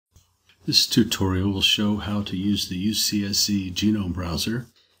This tutorial will show how to use the UCSC Genome Browser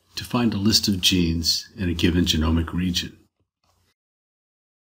to find a list of genes in a given genomic region.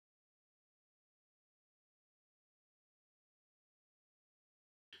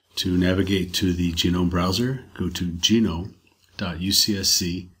 To navigate to the Genome Browser, go to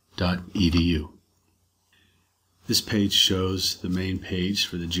genome.ucsc.edu. This page shows the main page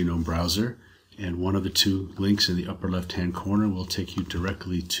for the Genome Browser, and one of the two links in the upper left-hand corner will take you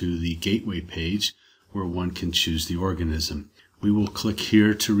directly to the gateway page where one can choose the organism. We will click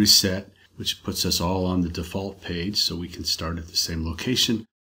here to reset, which puts us all on the default page, so we can start at the same location,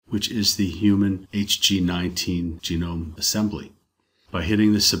 which is the human HG19 genome assembly. By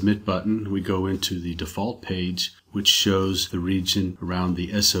hitting the Submit button, we go into the default page, which shows the region around the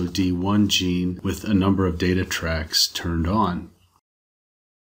SOD1 gene with a number of data tracks turned on.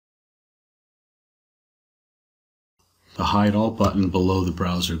 The Hide All button below the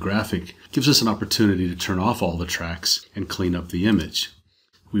browser graphic gives us an opportunity to turn off all the tracks and clean up the image.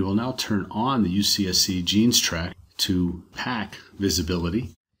 We will now turn on the UCSC Genes track to Pack visibility,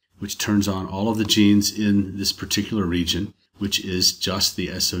 which turns on all of the genes in this particular region, which is just the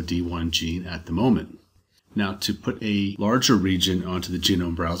SOD1 gene at the moment. Now, to put a larger region onto the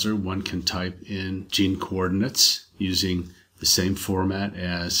Genome Browser, one can type in gene coordinates using the same format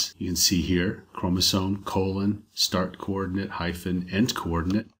as you can see here, chromosome, colon, start coordinate, hyphen, end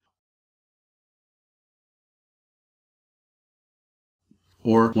coordinate.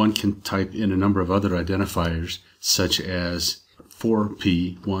 Or one can type in a number of other identifiers, such as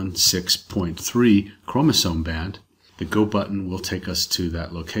 4p16.3 chromosome band. The Go button will take us to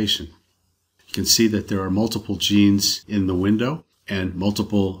that location. You can see that there are multiple genes in the window and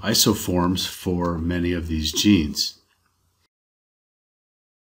multiple isoforms for many of these genes.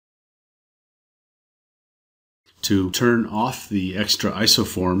 To turn off the extra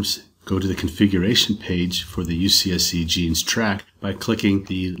isoforms, go to the configuration page for the UCSC Genes track by clicking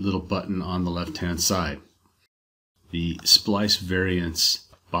the little button on the left-hand side. The Splice Variants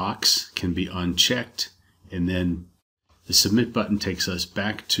box can be unchecked, and then the Submit button takes us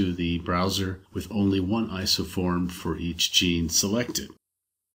back to the browser with only one isoform for each gene selected.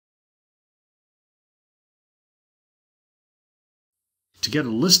 To get a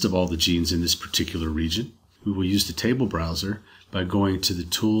list of all the genes in this particular region, we will use the table browser by going to the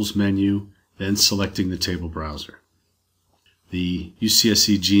Tools menu, then selecting the table browser. The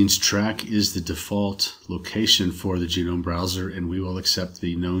UCSC Genes track is the default location for the Genome Browser, and we will accept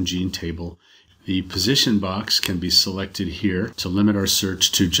the known gene table. The position box can be selected here to limit our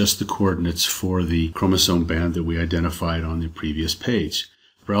search to just the coordinates for the chromosome band that we identified on the previous page.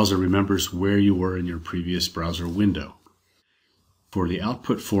 The browser remembers where you were in your previous browser window. For the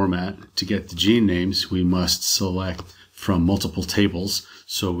output format, to get the gene names, we must select from multiple tables,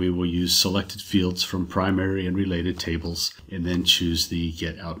 so we will use selected fields from primary and related tables, and then choose the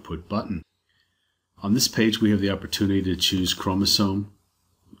Get Output button. On this page, we have the opportunity to choose chromosome,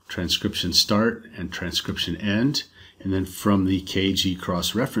 transcription start, and transcription end, and then from the KG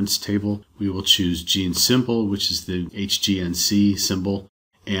cross-reference table, we will choose gene symbol, which is the HGNC symbol,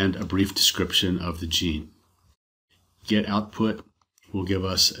 and a brief description of the gene. Get Output will give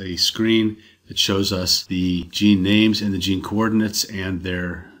us a screen that shows us the gene names and the gene coordinates and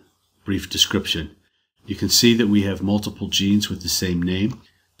their brief description. You can see that we have multiple genes with the same name,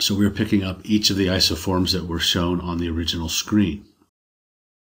 so we're picking up each of the isoforms that were shown on the original screen.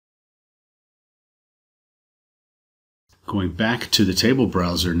 Going back to the table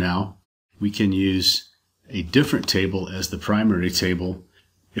browser now, we can use a different table as the primary table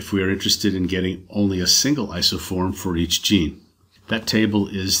if we are interested in getting only a single isoform for each gene. That table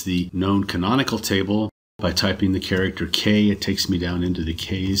is the knownCanonical table. By typing the character K, it takes me down into the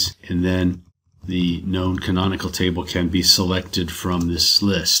Ks, and then the knownCanonical table can be selected from this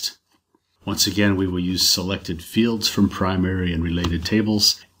list. Once again, we will use selected fields from primary and related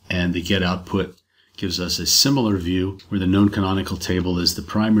tables, and the Get Output gives us a similar view where the knownCanonical table is the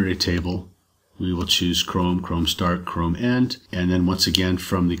primary table. We will choose Chrome, Chrome Start, Chrome End, and then once again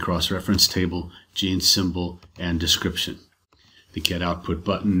from the cross-reference table, gene symbol and description. The Get Output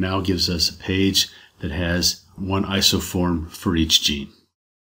button now gives us a page that has one isoform for each gene.